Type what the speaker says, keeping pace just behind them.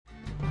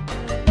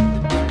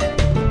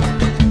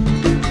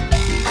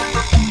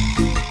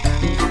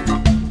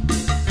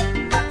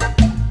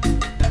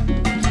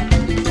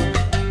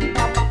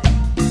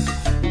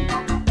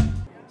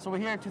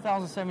Mazumdar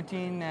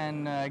 2017,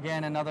 and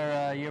again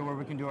another year where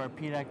we can do our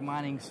PDAC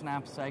Mining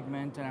Snap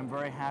segment, and I'm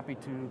very happy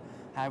to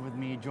have with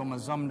me Joe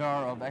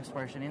Mazumdar of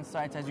Exploration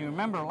Insights. As you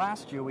remember,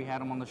 last year we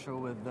had him on the show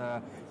with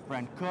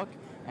Brent Cook,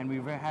 and we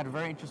had a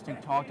very interesting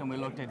talk, and we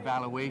looked at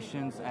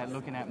valuations, at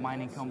looking at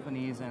mining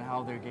companies and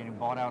how they're getting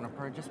bought out and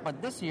purchased.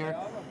 But this year,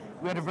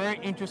 we had a very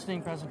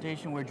interesting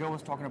presentation where Joe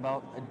was talking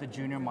about the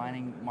junior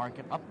mining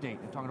market update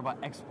and talking about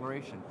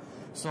exploration.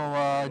 So,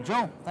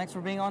 Joe, thanks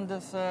for being on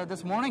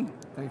this morning.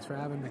 Thanks for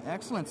having me.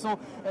 Excellent. So,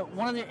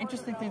 one of the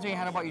interesting things that you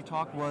had about your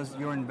talk was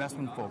you're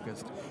investment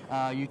focused.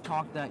 You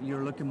talked that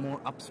you're looking more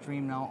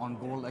upstream now on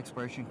gold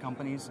exploration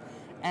companies,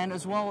 and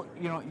as well,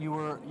 you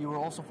were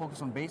also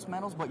focused on base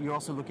metals, but you're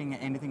also looking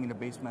at anything in the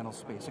base metal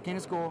space. So, can you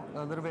just go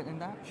a little bit in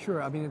that?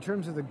 Sure. I mean, in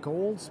terms of the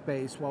gold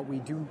space, what we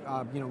do,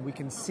 we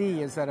can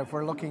see is that if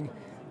we're looking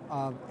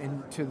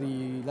into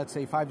the, let's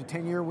say, 5 to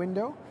 10 year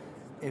window,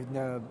 in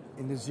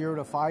the 0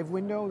 to 5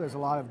 window, there's a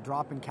lot of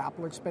drop in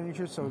capital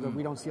expenditure, so that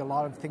we don't see a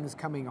lot of things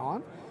coming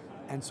on,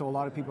 and so a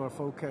lot of people are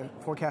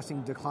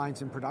forecasting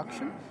declines in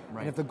production.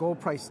 Right. And if the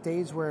gold price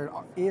stays where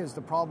it is,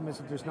 the problem is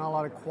that there's not a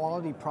lot of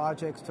quality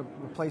projects to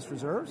replace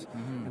reserves,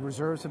 and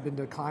reserves have been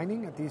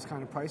declining at these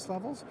kind of price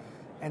levels.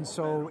 And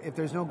so if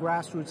there's no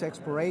grassroots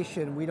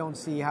exploration, we don't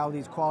see how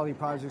these quality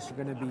projects are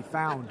going to be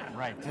found.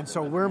 Right. And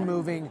so we're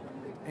moving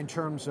in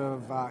terms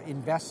of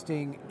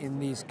investing in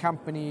these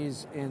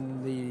companies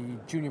in the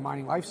junior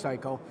mining life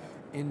cycle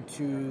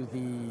into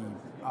the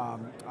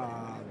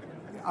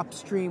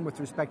upstream with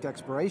respect to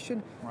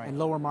exploration, and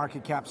lower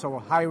market cap. So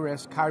high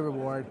risk, high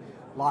reward,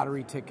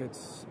 lottery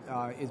tickets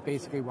is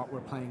basically what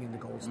we're playing in the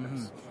gold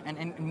space.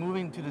 And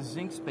moving to the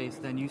zinc space,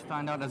 then you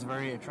found out as a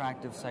very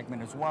attractive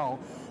segment as well.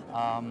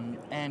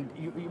 And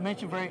you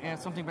mentioned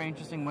something very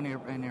interesting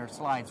in your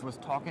slides, was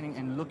talking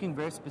and looking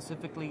very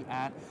specifically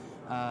at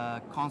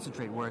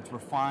concentrate, where it's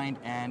refined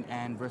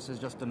and versus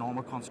just the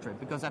normal concentrate.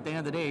 Because at the end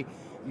of the day,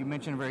 you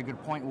mentioned a very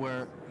good point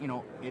where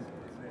it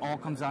all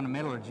comes down to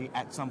metallurgy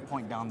at some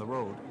point down the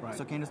road. Right.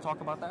 So can you just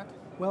talk about that?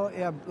 Well,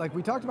 yeah, like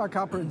we talked about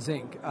copper and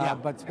zinc,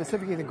 but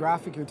specifically the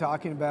graphic you're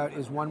talking about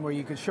is one where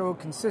you could show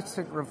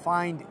consistent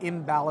refined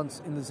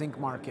imbalance in the zinc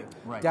market.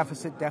 Right.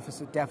 Deficit,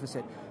 deficit,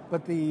 deficit.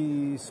 But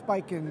the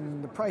spike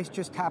in the price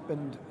just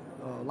happened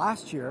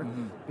last year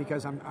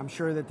because I'm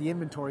sure that the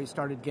inventory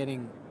started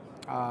getting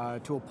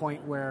to a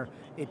point where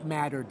it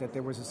mattered that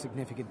there was a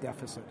significant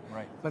deficit.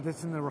 Right. But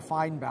it's in the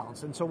refined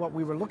balance. And so what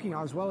we were looking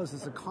at as well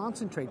is a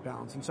concentrate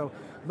balance. And so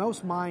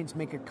most mines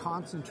make a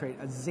concentrate,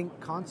 a zinc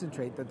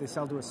concentrate that they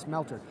sell to a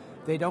smelter.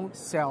 They don't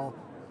sell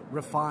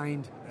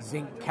refined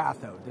zinc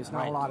cathode. There's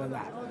not a lot of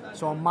that.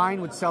 So a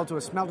mine would sell to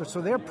a smelter.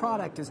 So their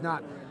product is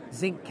not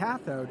zinc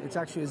cathode, it's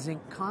actually a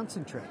zinc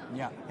concentrate.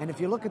 Yeah. And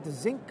if you look at the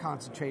zinc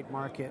concentrate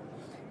market,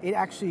 it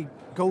actually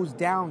goes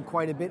down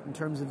quite a bit in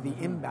terms of the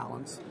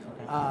imbalance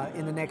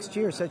in the next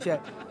year, such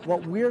that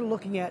what we're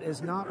looking at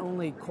is not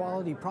only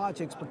quality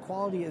projects, but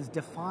quality is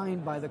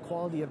defined by the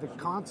quality of the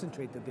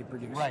concentrate that they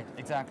produce. Right,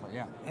 exactly,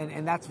 yeah.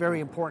 And that's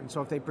very important.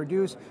 So if they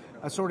produce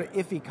a sort of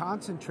iffy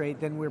concentrate,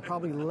 then we're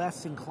probably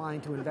less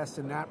inclined to invest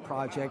in that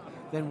project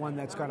than one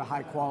that's got a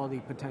high quality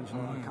potential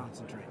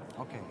concentrate.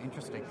 Okay,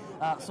 interesting.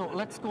 So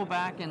let's go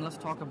back and let's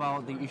talk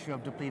about the issue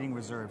of depleting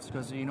reserves,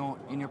 because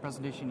in your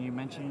presentation you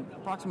mentioned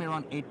approximately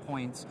around 8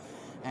 points.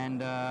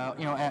 And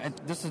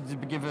this is to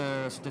give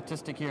a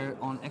statistic here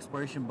on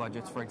exploration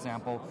budgets. For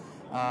example,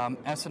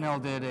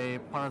 SNL did a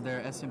part of their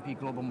S&P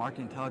Global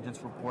Market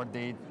Intelligence report.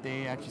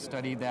 They actually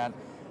studied that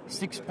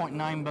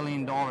 $6.9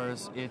 billion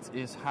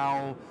is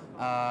how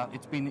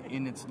it's been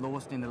in its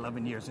lowest in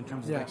 11 years in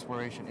terms of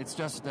exploration. It's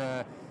just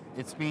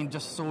it's been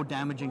just so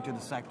damaging to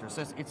the sector.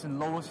 So it's the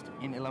lowest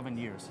in 11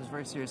 years. It's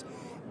very serious.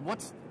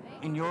 What's,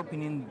 in your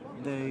opinion,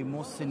 the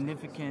most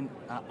significant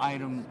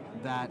item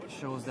that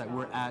shows that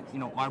we're at,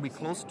 are we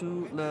close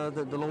to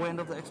the low end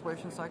of the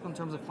exploration cycle in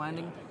terms of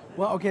finding?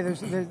 Well, okay,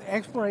 there's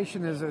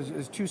exploration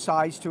is two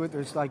sides to it.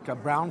 There's like a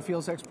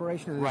brownfields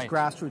exploration and there's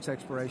grassroots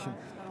exploration.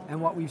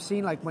 And what we've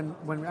seen, like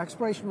when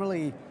exploration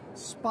really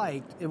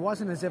spiked, it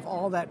wasn't as if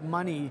all that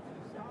money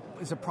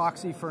is a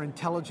proxy for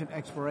intelligent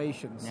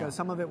exploration. So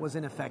some of it was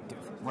ineffective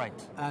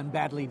and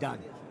badly done.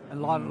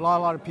 And a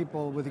lot of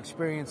people with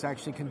experience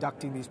actually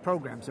conducting these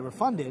programs. They were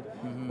funded,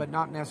 but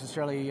not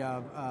necessarily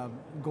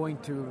going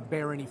to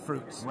bear any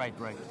fruits. Right.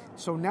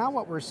 So now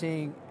what we're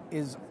seeing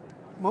is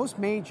most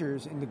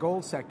majors in the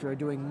gold sector are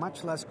doing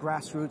much less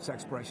grassroots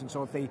exploration.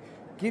 So if they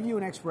give you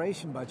an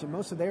exploration budget,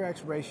 most of their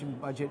exploration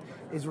budget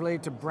is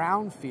related to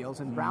brownfields,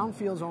 and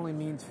brownfields only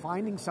means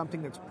finding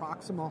something that's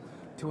proximal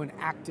to an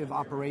active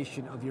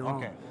operation of your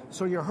own.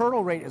 So your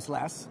hurdle rate is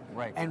less,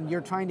 and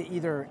you're trying to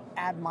either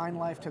add mine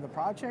life to the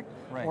project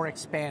or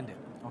expand it.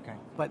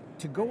 But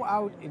to go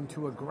out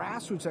into a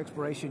grassroots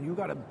exploration, you've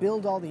got to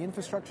build all the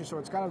infrastructure, so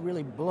it's got to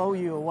really blow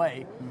you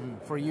away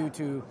for you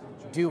to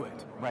do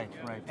it.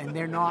 And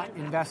they're not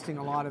investing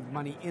a lot of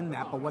money in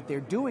that, but what they're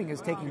doing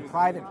is taking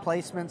private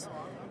placements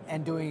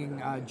and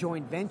doing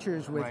joint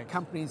ventures with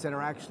companies that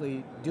are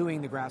actually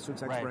doing the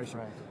grassroots exploration.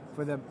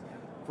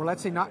 For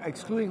let's say, not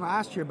excluding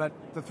last year, but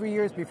the 3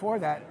 years before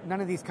that,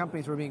 none of these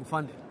companies were being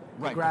funded.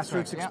 Right,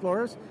 grassroots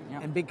explorers, Yeah.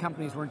 and big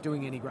companies weren't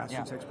doing any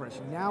grassroots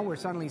exploration. Now we're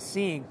suddenly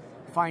seeing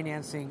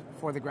financing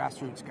for the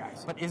grassroots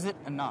guys. But is it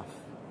enough?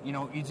 You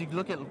know, as you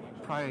look at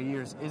prior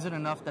years, is it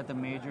enough that the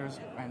majors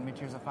and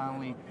mid-tiers are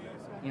finally,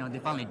 they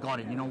finally got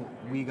it?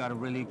 We got to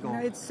really go.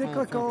 It's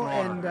cyclical,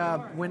 and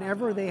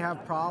whenever they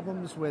have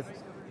problems with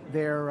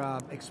their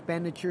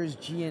expenditures,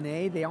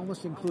 G&A, they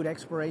almost include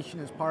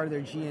exploration as part of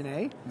their G&A.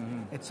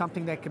 Mm-hmm. It's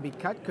something that can be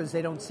cut because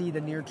they don't see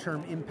the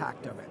near-term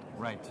impact of it.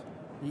 Right.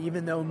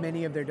 Even though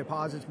many of their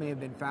deposits may have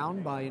been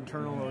found by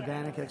internal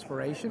organic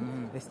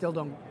exploration, they still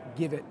don't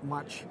give it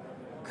much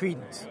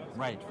credence.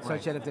 Right.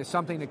 Such that if there's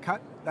something to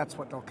cut, that's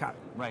what they'll cut.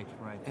 Right.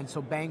 And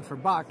so bang for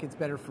buck, it's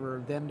better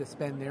for them to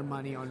spend their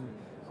money on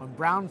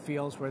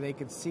brownfields where they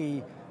could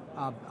see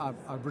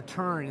a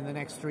return in the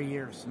next 3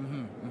 years.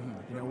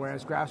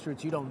 Whereas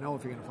grassroots, you don't know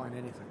if you're going to find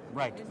anything.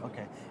 Right.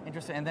 Okay.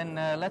 Interesting. And then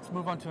let's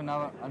move on to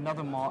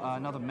another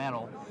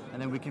metal,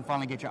 and then we can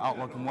finally get your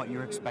outlook on what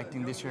you're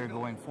expecting this year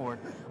going forward.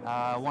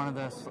 One of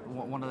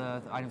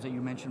the items that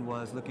you mentioned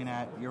was looking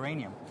at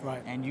uranium.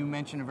 Right. And you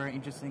mentioned a very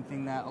interesting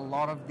thing that a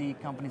lot of the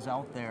companies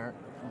out there,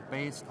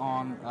 based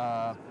on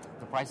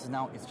the prices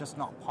now, it's just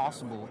not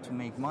possible to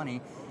make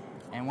money.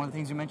 And one of the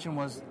things you mentioned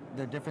was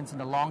the difference in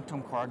the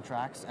long-term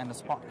contracts and the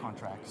spot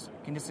contracts.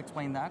 Can you just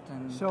explain that?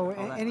 And so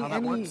how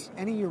that works?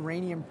 any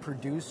uranium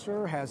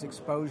producer has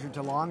exposure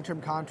to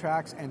long-term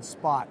contracts and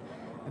spot.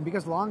 And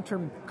because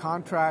long-term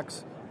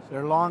contracts,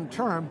 they're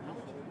long-term,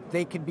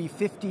 they could be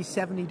 $50,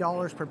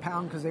 $70 per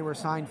pound because they were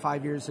signed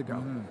 5 years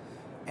ago.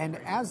 And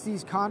as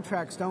these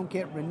contracts don't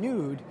get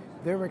renewed,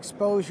 their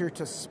exposure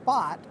to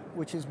spot,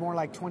 which is more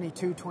like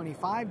 $22,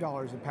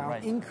 $25 a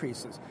pound,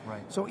 increases.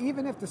 Right. So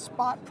even if the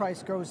spot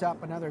price goes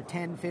up another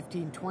 10,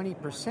 15,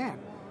 20%,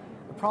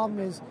 the problem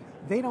is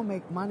they don't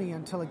make money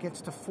until it gets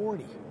to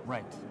 40.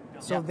 Right.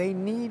 So they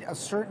need a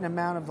certain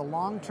amount of the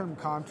long-term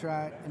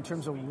contract in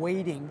terms of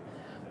weighting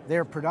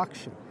their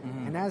production.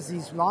 And as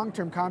these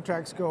long-term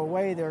contracts go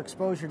away, their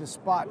exposure to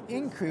spot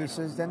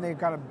increases, then they've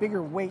got a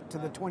bigger weight to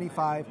the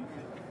 25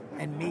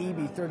 and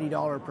maybe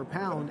 $30 per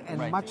pound,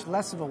 and much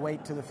less of a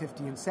weight to the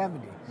 50 and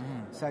 70,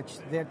 such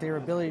that their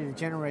ability to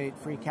generate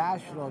free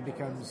cash flow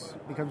becomes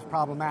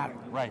problematic.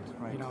 Right.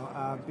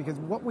 Because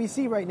what we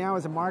see right now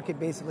is a market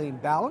basically in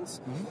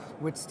balance,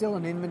 with still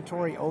an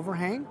inventory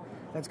overhang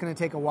that's going to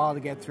take a while to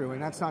get through.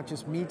 And that's not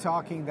just me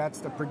talking, that's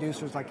the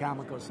producers like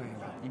Cameco saying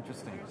that.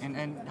 Interesting.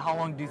 And how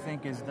long do you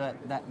think is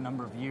that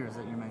number of years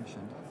that you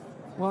mentioned?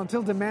 Well,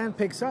 until demand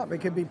picks up, it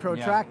could be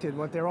protracted.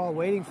 What they're all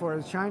waiting for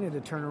is China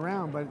to turn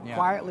around, but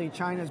quietly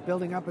China's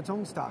building up its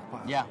own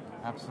stockpile. Yeah,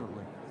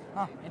 absolutely.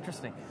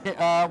 Interesting. Okay,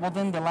 well,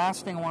 then the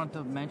last thing I wanted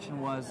to mention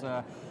was,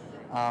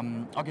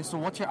 okay, so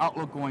what's your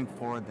outlook going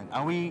forward then?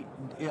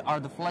 Are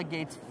the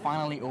floodgates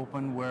finally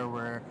open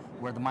where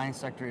the mining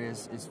sector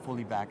is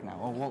fully back now?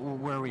 Or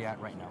where are we at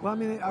right now? Well, I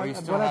mean,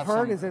 what I've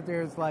heard is that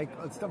there's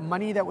it's the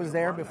money that was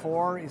there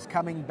before is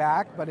coming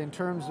back, but in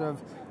terms of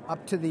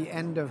up to the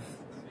end of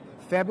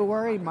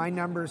February, my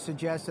numbers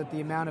suggest that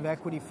the amount of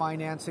equity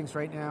financings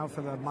right now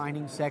for the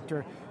mining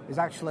sector is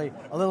actually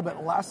a little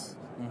bit less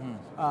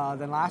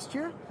than last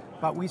year,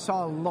 but we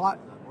saw a lot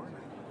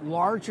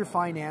larger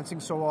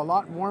financing, so a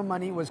lot more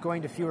money was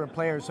going to fewer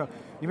players. So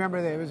you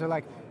remember there was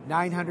like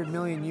 $900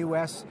 million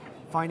US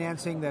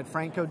financing that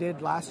Franco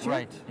did last year?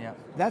 Right, yeah.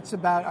 That's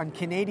about, on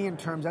Canadian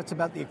terms, that's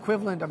about the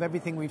equivalent of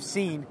everything we've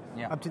seen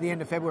up to the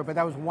end of February, but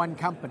that was one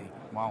company.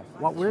 Wow.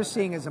 What we're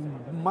seeing is a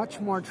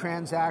much more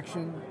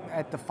transaction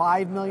at the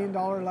 $5 million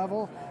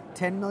level,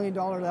 $10 million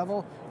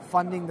level,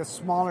 funding the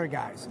smaller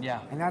guys. Yeah.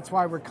 And that's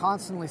why we're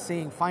constantly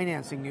seeing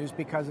financing news,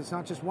 because it's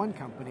not just one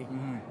company,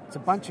 it's a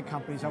bunch of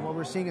companies. And what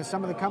we're seeing is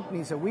some of the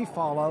companies that we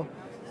follow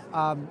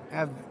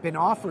have been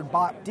offered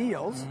bought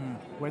deals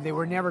where they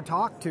were never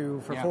talked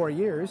to for 4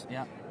 years,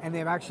 and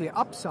they've actually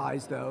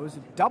upsized those,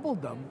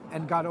 doubled them,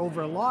 and got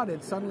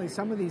over-allotted. Suddenly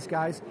some of these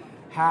guys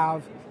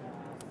have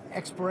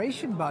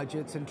exploration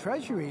budgets and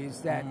treasuries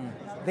that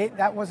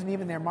that wasn't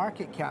even their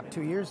market cap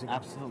 2 years ago.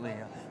 Absolutely.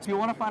 Yeah. So if you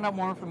want to find out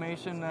more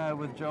information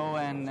with Joe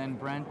and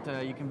Brent,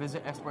 you can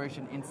visit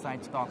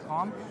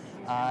explorationinsights.com,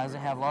 as they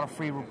have a lot of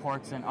free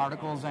reports and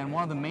articles. And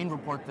one of the main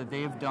reports that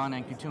they've done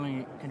and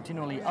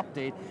continually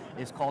update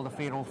is called the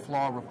Fatal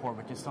Flaw Report,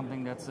 which is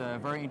something that's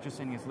very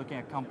interesting. It's looking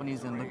at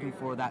companies and looking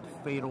for that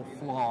fatal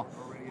flaw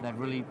that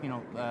really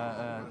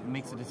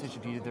makes a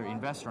decision to either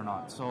invest or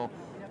not. So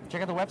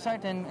check out the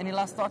website. And any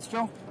last thoughts,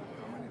 Joe?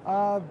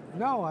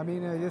 No, I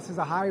mean, this is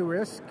a high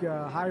risk,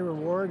 high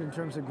reward in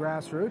terms of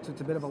grassroots.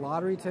 It's a bit of a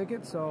lottery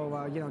ticket,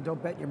 so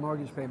don't bet your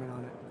mortgage payment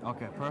on it.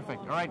 Okay,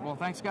 perfect. All right, well,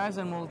 thanks, guys,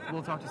 and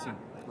we'll talk to you soon.